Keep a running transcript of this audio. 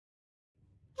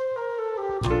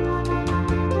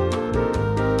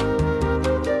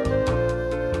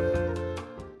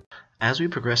As we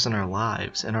progress in our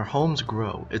lives and our homes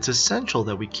grow, it's essential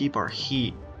that we keep our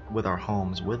heat with our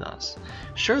homes with us.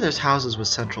 Sure, there's houses with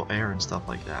central air and stuff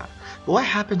like that, but what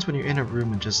happens when you're in a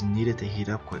room and just need it to heat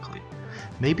up quickly?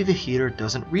 Maybe the heater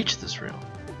doesn't reach this room.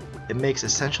 It makes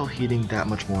essential heating that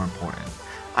much more important.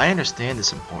 I understand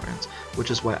this importance, which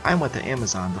is why I went to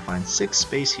Amazon to find 6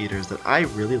 space heaters that I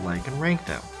really like and rank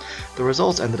them. The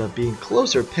results ended up being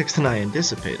closer picks than I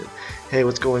anticipated. Hey,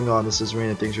 what's going on? This is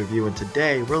Random Things Review, and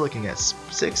today we're looking at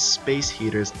 6 space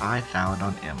heaters I found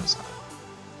on Amazon.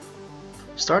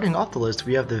 Starting off the list,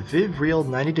 we have the VivReal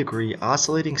 90 degree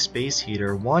oscillating space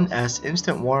heater 1S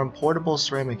instant warm portable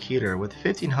ceramic heater with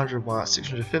 1500 watt,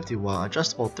 650 watt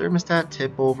adjustable thermostat,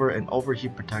 tip over, and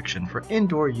overheat protection for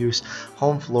indoor use,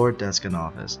 home floor, desk, and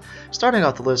office. Starting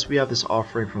off the list, we have this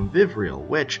offering from VivReal,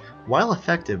 which, while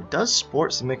effective, does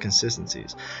sport some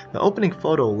inconsistencies. The opening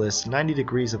photo lists 90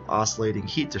 degrees of oscillating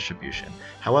heat distribution.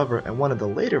 However, in one of the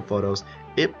later photos,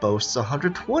 it boasts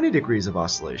 120 degrees of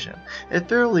oscillation. It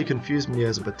thoroughly confused me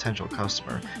as a potential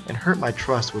customer and hurt my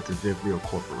trust with the VivReal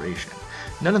Corporation.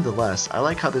 Nonetheless, I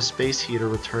like how the space heater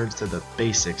returns to the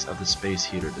basics of the space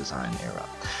heater design era.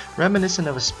 Reminiscent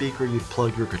of a speaker you'd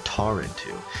plug your guitar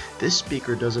into, this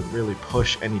speaker doesn't really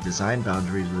push any design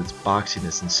boundaries with its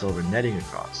boxiness and silver netting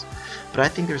across, but I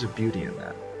think there's a beauty in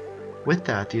that. With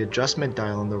that, the adjustment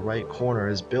dial in the right corner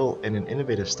is built in an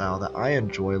innovative style that I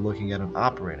enjoy looking at and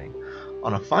operating.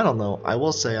 On a final note, I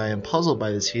will say I am puzzled by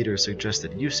this heater's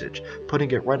suggested usage, putting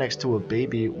it right next to a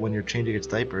baby when you're changing its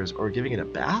diapers or giving it a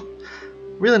bath?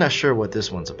 Really not sure what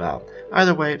this one's about.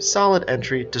 Either way, solid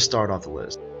entry to start off the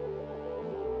list.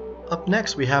 Up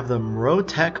next, we have the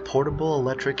Mrotech Portable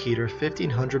Electric Heater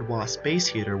 1500 watt space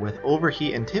heater with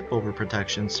overheat and tip over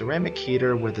protection, ceramic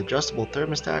heater with adjustable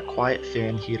thermostat, quiet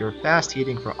fan heater, fast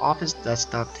heating for office,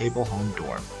 desktop, table, home,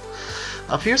 dorm.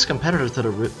 A fierce competitor to the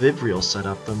VivReal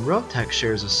setup, the Mrotech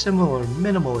shares a similar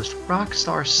minimalist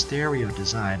rockstar stereo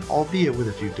design, albeit with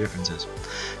a few differences.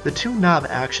 The 2-knob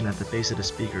action at the base of the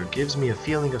speaker gives me a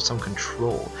feeling of some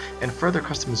control and further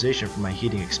customization for my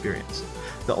heating experience.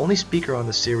 The only speaker on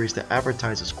the series that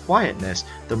advertises quietness,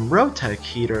 the Mrotech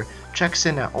heater checks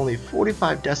in at only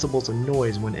 45 decibels of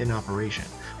noise when in operation,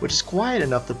 which is quiet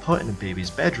enough to put in a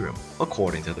baby's bedroom,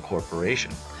 according to the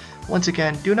corporation. Once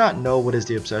again, do not know what is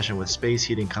the obsession with space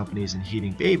heating companies and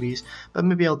heating babies, but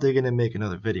maybe I'll dig in and make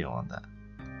another video on that.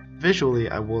 Visually,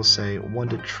 I will say one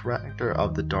detractor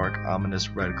of the dark, ominous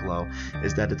red glow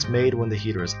is that it's made when the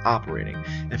heater is operating.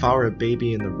 If I were a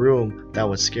baby in the room, that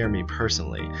would scare me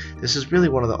personally. This is really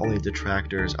one of the only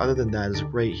detractors. Other than that, it's a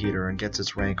great heater and gets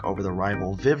its rank over the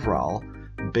rival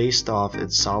VivReal based off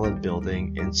its solid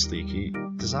building and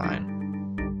sleeky design.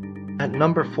 At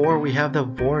number 4, we have the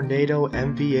Vornado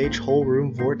MVH Whole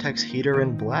Room Vortex Heater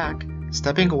in black.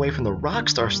 Stepping away from the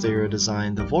rockstar stereo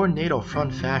design, the Vornado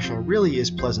front fascia really is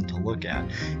pleasant to look at.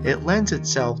 It lends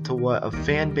itself to what a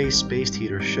fan-based space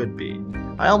heater should be.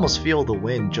 I almost feel the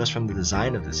wind just from the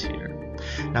design of this heater.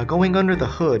 Now, going under the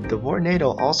hood, the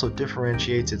Vornado also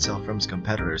differentiates itself from its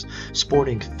competitors,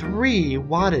 sporting 3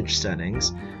 wattage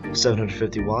settings,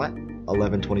 750 watt,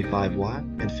 1125 watt,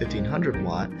 and 1500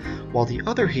 watt, while the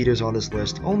other heaters on this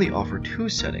list only offer 2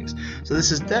 settings, so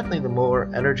this is definitely the more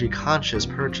energy conscious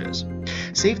purchase.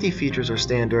 Safety features are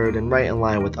standard and right in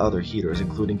line with other heaters,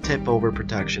 including tip over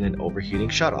protection and overheating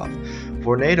shutoff.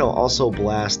 Vornado also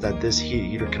blasts that this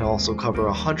heater can also cover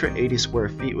 180 square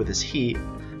feet with its heat,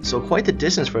 so quite the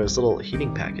distance for this little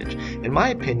heating package. In my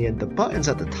opinion, the buttons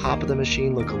at the top of the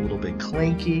machine look a little bit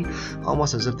clanky,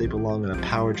 almost as if they belong in a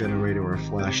power generator or a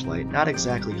flashlight, not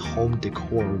exactly home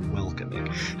decor welcoming.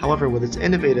 However, with its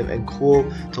innovative and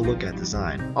cool to look at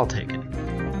design, I'll take it.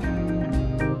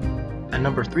 At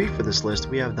number 3 for this list,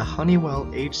 we have the Honeywell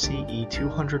HCE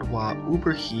 200 watt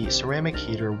Uber Heat ceramic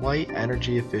heater, white,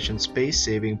 energy efficient, space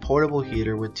saving portable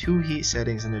heater with 2 heat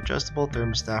settings and adjustable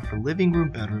thermostat for living room,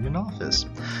 bedroom, and office.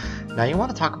 Now, you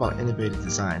want to talk about innovative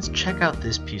designs, check out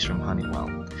this piece from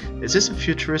Honeywell. Is this a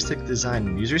futuristic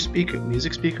design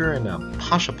music speaker in a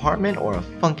posh apartment or a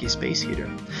funky space heater?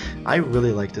 I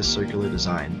really like this circular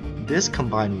design. This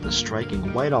combined with a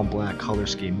striking white on black color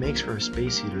scheme makes for a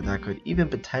space heater that could even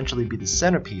potentially be the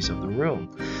centerpiece of the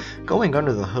room. Going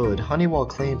under the hood, Honeywell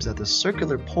claims that the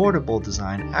circular portable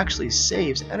design actually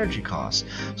saves energy costs,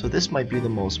 so this might be the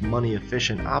most money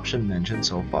efficient option mentioned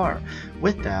so far.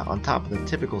 With that, on top of the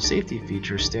typical safety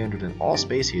features standard in all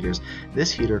space heaters,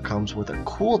 this heater comes with a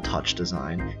cool touch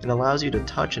design and allows you to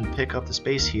touch and pick up the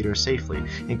space heater safely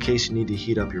in case you need to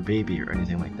heat up your baby or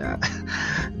anything like that.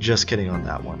 Just kidding on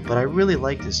that one, but I really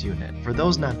like this unit. For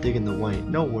those not digging the white,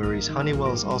 no worries,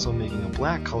 Honeywell is also making a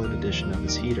black colored edition of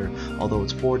this heater, although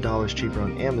it's $4 $30 cheaper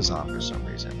on Amazon for some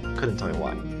reason. Couldn't tell you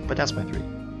why, but that's my 3.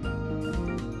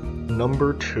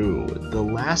 Number 2, the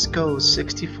Lasko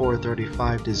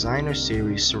 6435 Designer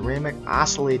Series Ceramic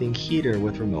Oscillating Heater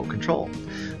with Remote Control.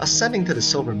 Ascending to the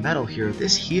silver medal here,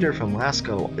 this heater from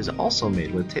Lasko is also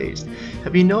made with taste.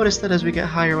 Have you noticed that as we get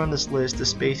higher on this list, the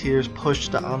space heaters push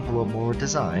the envelope more with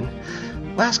design?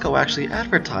 Lasko actually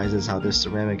advertises how this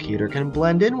ceramic heater can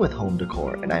blend in with home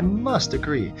decor, and I must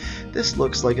agree, this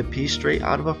looks like a piece straight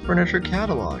out of a furniture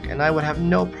catalog, and I would have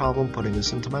no problem putting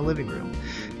this into my living room.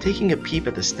 Taking a peep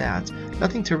at the stats,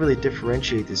 nothing to really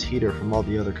differentiate this heater from all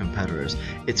the other competitors.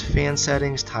 Its fan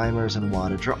settings, timers, and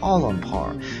wattage are all on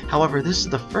par. However, this is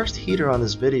the first heater on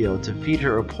this video to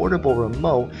feature a portable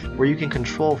remote where you can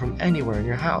control from anywhere in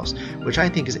your house, which I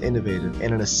think is innovative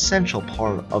and an essential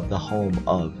part of the home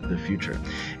of the future.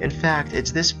 In fact,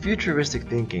 it's this futuristic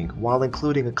thinking, while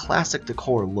including a classic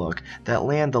decor look, that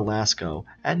land the Lasko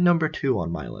at number 2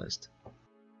 on my list.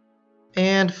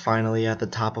 And finally, at the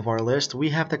top of our list,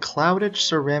 we have the Cloudage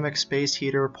Ceramic Space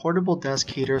Heater, Portable Desk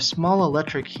Heater, Small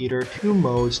Electric Heater, 2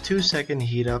 modes, 2-second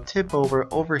heat up, tip over,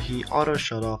 overheat, auto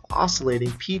shut off, oscillating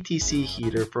PTC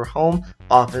heater for home,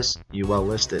 office, UL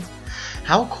listed.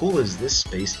 How cool is this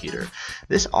space heater?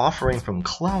 This offering from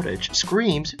Cloudage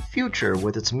screams future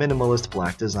with its minimalist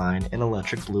black design and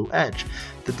electric blue edge.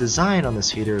 The design on this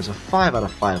heater is a 5 out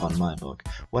of 5 on my book.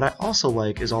 What I also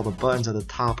like is all the buttons at the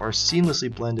top are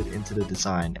seamlessly blended into the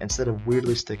design instead of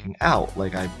weirdly sticking out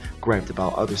like I've griped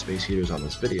about other space heaters on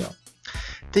this video.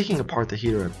 Taking apart the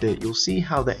heater a bit, you'll see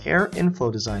how the air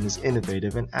inflow design is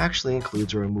innovative and actually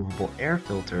includes a removable air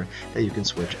filter that you can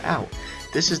switch out.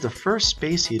 This is the first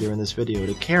space heater in this video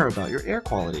to care about your air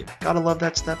quality. Gotta love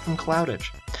that step from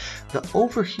Cloudage. The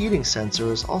overheating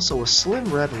sensor is also a slim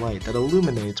red light that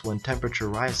illuminates when temperature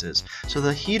rises, so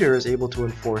the heater is able to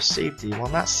enforce safety while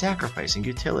not sacrificing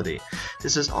utility.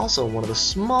 This is also one of the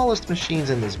smallest machines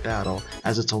in this battle,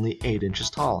 as it's only 8 inches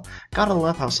tall. Gotta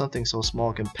love how something so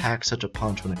small can pack such a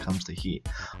punch when it comes to heat.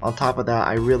 On top of that,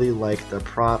 I really like the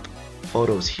prop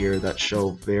photos here that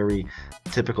show very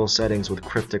typical settings with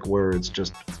cryptic words,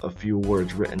 just a few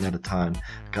words written at a time.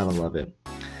 Gotta love it.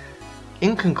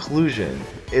 In conclusion,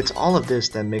 it's all of this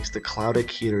that makes the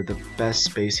Cloudage heater the best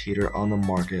space heater on the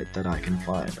market that I can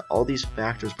find. All these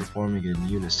factors performing in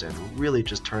unison really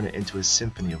just turn it into a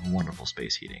symphony of wonderful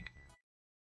space heating.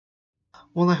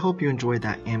 Well, I hope you enjoyed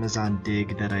that Amazon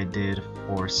dig that I did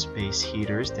for space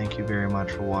heaters. Thank you very much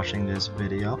for watching this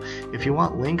video. If you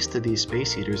want links to these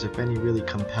space heaters, if any really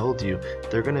compelled you,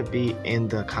 they're going to be in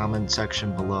the comment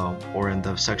section below or in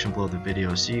the section below the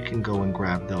video, so you can go and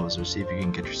grab those or see if you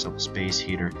can get yourself a space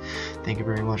heater. Thank you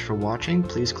very much for watching.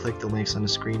 Please click the links on the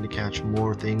screen to catch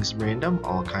more things random,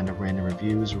 all kind of random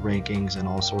reviews, rankings, and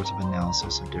all sorts of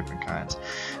analysis of different kinds.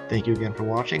 Thank you again for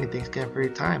watching, and thanks again for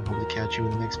your time. Hope to catch you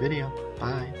in the next video.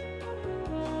 Bye.